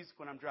listen to music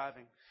when I'm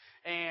driving.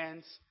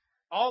 And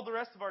all the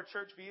rest of our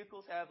church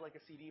vehicles have like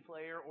a CD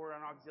player or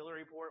an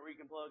auxiliary port where you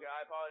can plug an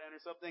iPod in or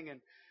something. And,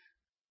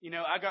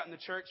 I got in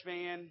the church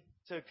van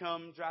to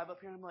come drive up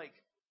here, and I'm like,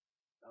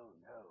 oh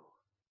no.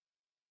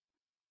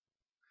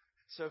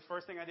 So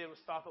first thing I did was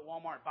stop at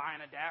Walmart, buy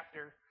an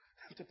adapter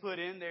to put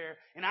in there,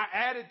 and I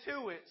added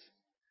to it.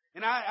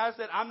 And I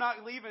said, I'm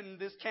not leaving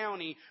this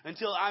county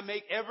until I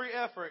make every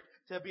effort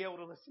to be able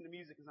to listen to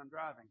music as I'm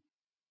driving.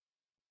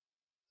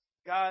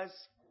 Guys,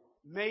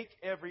 make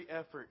every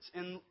effort.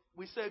 And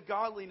we said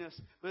godliness,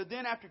 but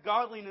then after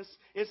godliness,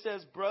 it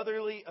says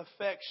brotherly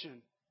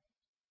affection.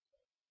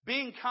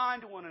 Being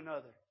kind to one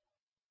another.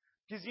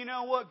 Because you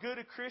know what good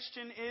a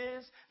Christian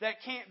is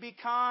that can't be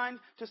kind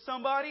to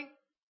somebody?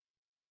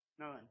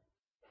 None.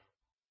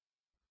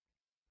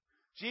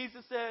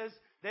 Jesus says,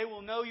 they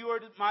will know you are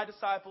my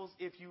disciples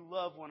if you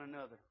love one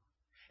another.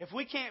 If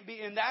we can't be,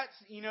 and that's,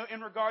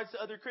 in regards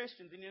to other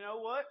Christians. And you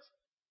know what?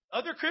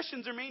 Other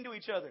Christians are mean to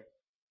each other.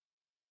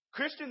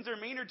 Christians are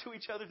meaner to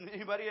each other than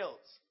anybody else.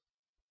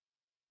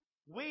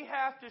 We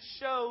have to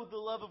show the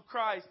love of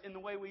Christ in the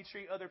way we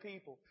treat other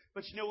people.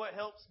 But you know what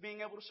helps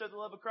being able to show the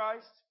love of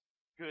Christ?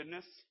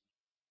 Goodness,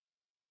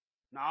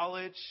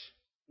 knowledge,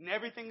 and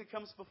everything that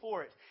comes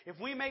before it. If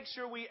we make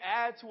sure we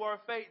add to our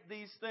faith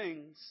these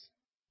things,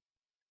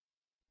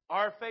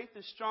 our faith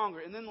is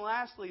stronger. And then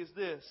lastly is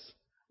this,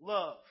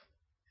 love.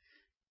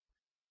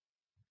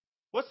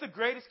 What's the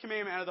greatest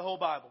commandment out of the whole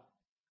Bible?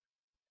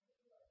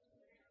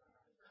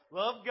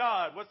 Love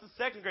God. What's the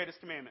second greatest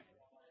commandment?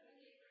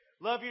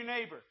 Love your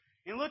neighbor.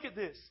 And look at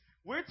this.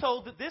 We're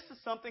told that this is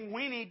something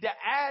we need to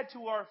add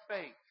to our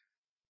faith.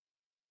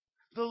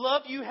 The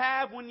love you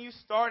have when you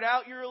start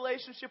out your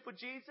relationship with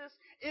Jesus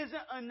isn't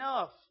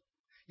enough.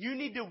 You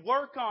need to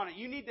work on it.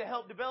 You need to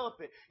help develop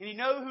it. And you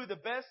know who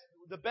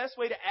the best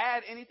way to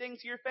add anything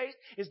to your faith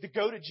is to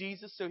go to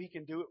Jesus so He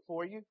can do it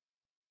for you.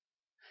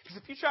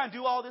 Because if you try and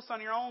do all this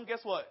on your own,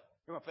 guess what?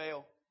 You're going to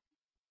fail.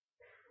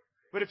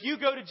 But if you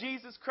go to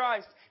Jesus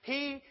Christ,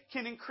 He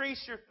can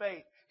increase your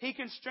faith. He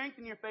can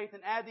strengthen your faith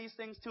and add these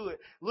things to it.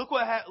 Look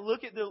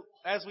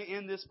as we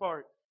end this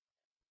part.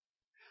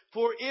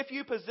 For if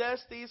you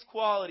possess these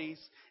qualities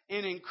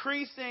in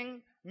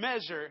increasing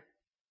measure,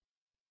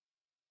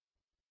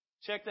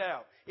 check that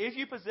out. If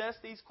you possess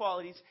these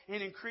qualities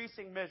in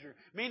increasing measure,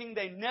 meaning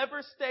they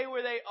never stay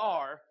where they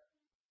are,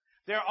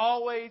 they're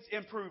always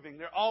improving.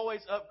 They're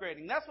always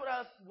upgrading. That's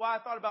why I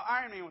thought about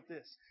Iron Man with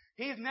this.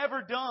 He's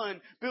never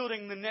done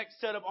building the next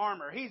set of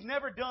armor. He's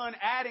never done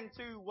adding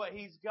to what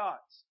he's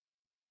got.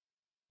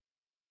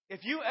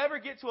 If you ever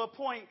get to a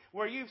point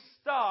where you've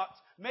stopped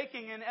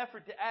making an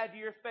effort to add to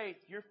your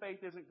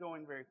faith isn't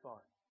going very far.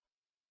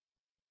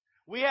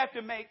 We have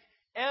to make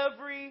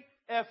every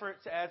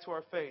effort to add to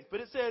our faith.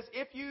 But it says,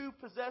 if you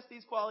possess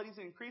these qualities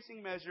in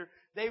increasing measure,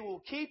 they will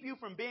keep you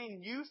from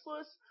being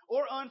useless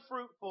or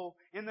unfruitful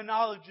in the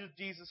knowledge of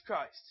Jesus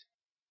Christ.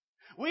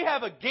 We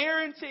have a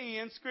guarantee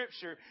in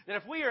Scripture that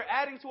if we are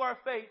adding to our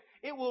faith,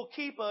 it will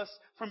keep us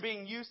from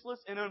being useless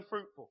and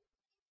unfruitful.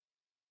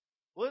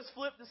 Let's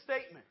flip the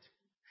statement.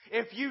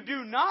 If you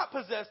do not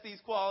possess these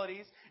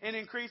qualities in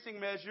increasing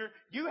measure,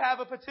 you have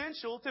a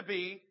potential to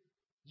be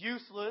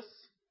useless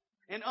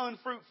and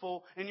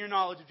unfruitful in your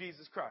knowledge of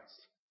Jesus Christ.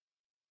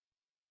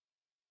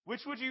 Which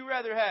would you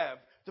rather have?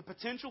 The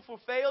potential for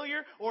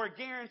failure or a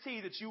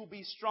guarantee that you will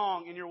be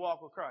strong in your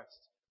walk with Christ?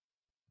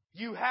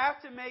 You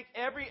have to make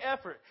every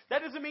effort.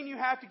 That doesn't mean you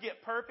have to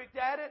get perfect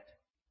at it.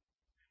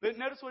 But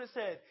notice what it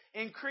said.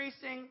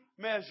 Increasing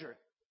measure.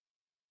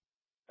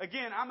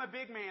 Again, I'm a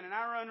big man and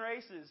I run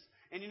races.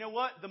 And you know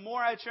what? The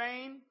more I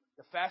train,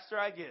 the faster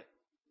I get.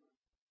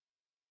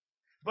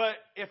 But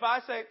if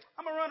I say,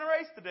 I'm going to run a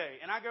race today,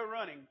 and I go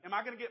running, am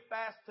I going to get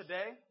fast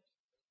today?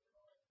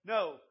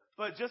 No.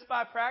 But just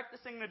by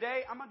practicing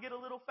today, I'm going to get a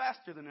little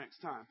faster the next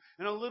time,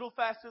 and a little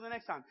faster the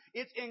next time.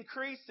 It's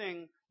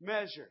increasing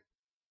measure.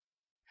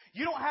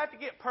 You don't have to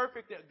get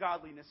perfect at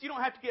godliness. You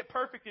don't have to get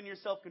perfect in your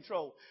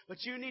self-control. But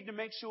you need to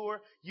make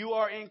sure you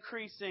are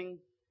increasing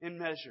in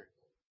measure.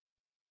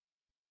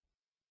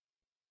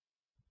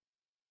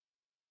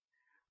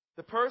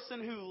 The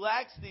person who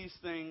lacks these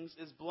things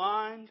is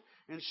blind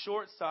and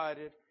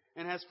short-sighted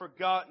and has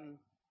forgotten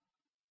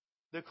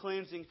the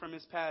cleansing from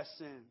his past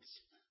sins.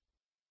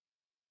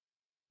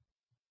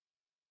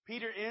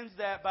 Peter ends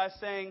that by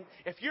saying,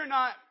 if you're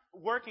not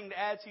working to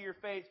add to your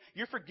faith,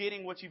 you're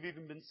forgetting what you've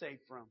even been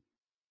saved from.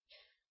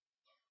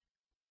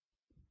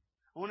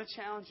 I want to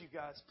challenge you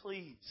guys,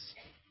 please.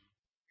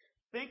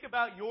 Think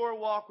about your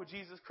walk with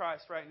Jesus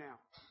Christ right now.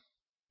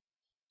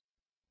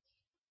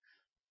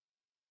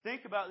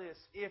 Think about this.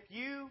 If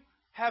you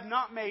have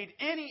not made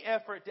any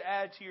effort to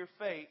add to your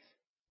faith,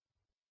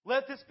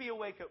 let this be a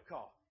wake-up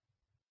call.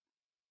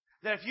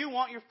 That if you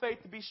want your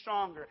faith to be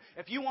stronger,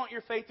 if you want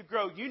your faith to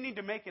grow, you need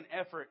to make an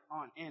effort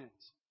in it.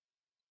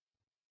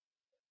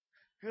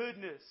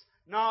 Goodness,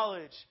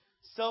 knowledge,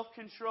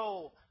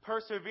 self-control,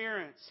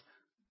 perseverance,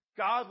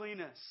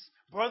 godliness,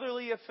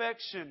 brotherly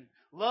affection,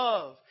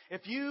 love.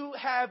 If you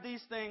have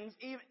these things,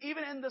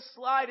 even in the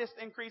slightest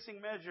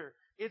increasing measure,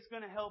 it's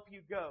going to help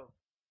you go.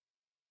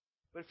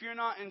 But if you're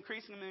not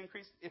increasing them,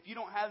 if you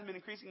don't have them in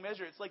increasing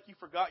measure, it's like you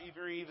forgot you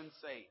were even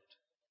saved.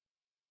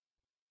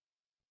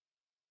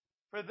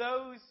 For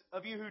those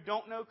of you who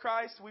don't know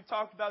Christ, we've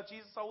talked about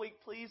Jesus all week,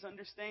 please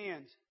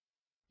understand.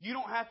 You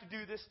don't have to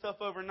do this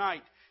stuff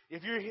overnight.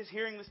 If you're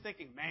hearing this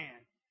thinking, man,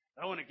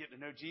 I want to get to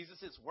know Jesus,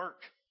 it's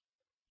work.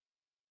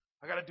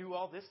 I got to do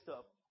all this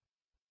stuff.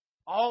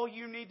 All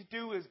you need to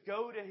do is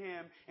go to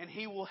Him and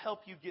He will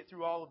help you get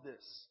through all of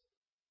this.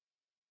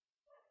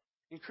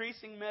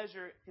 Increasing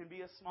measure can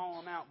be a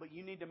small amount, but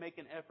you need to make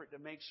an effort to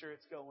make sure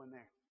it's going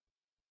there.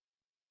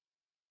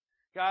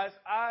 Guys,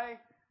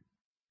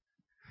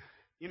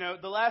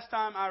 the last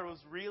time I was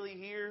really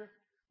here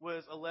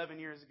was 11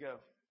 years ago.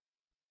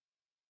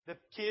 The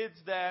kids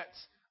that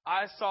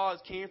I saw as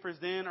campers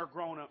then are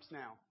grown-ups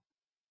now.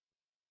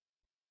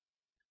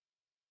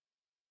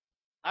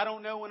 I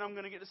don't know when I'm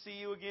going to get to see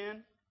you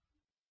again,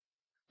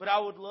 but I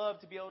would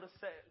love to be able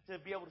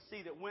to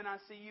see that when I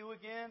see you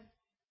again,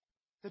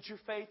 that your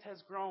faith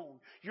has grown.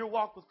 Your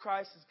walk with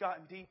Christ has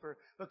gotten deeper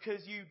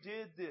because you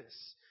did this.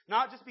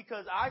 Not just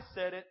because I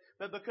said it,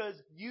 but because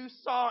you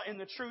saw in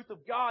the truth of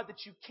God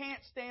that you can't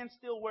stand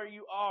still where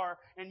you are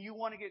and you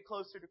want to get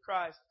closer to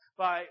Christ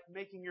by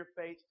making your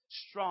faith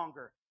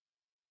stronger.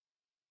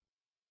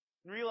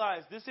 And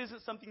realize this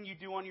isn't something you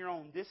do on your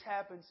own. This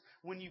happens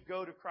when you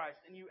go to Christ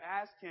and you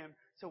ask Him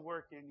to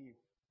work in you.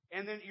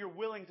 And then you're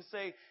willing to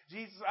say,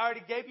 Jesus, I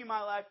already gave you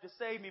my life to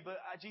save me, but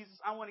Jesus,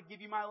 I want to give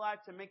you my life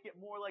to make it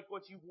more like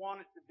what you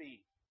want it to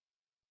be.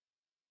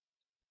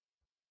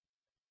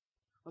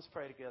 Let's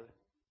pray together.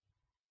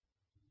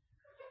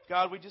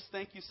 God, we just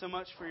thank you so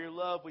much for your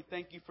love. We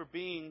thank you for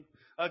being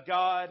a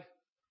God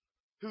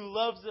who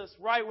loves us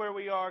right where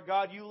we are.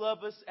 God, you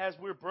love us as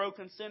we're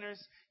broken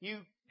sinners. You,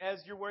 as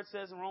your word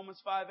says in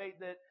Romans 5:8,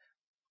 that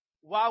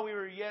while we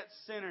were yet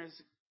sinners,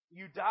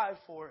 you died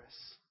for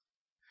us.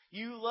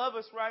 You love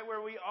us right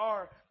where we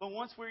are, but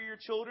once we're your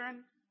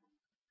children,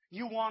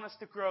 you want us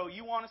to grow.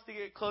 You want us to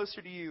get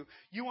closer to you.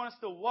 You want us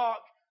to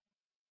walk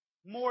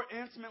more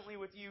intimately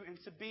with you and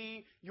to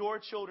be your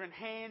children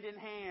hand in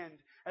hand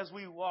as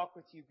we walk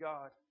with you,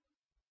 God.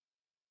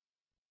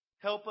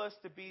 Help us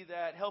to be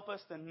that. Help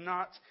us to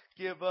not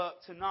give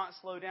up, to not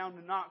slow down,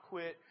 to not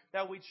quit,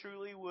 that we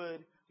truly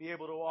would be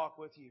able to walk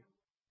with you. In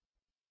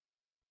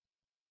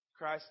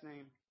Christ's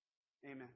name, amen.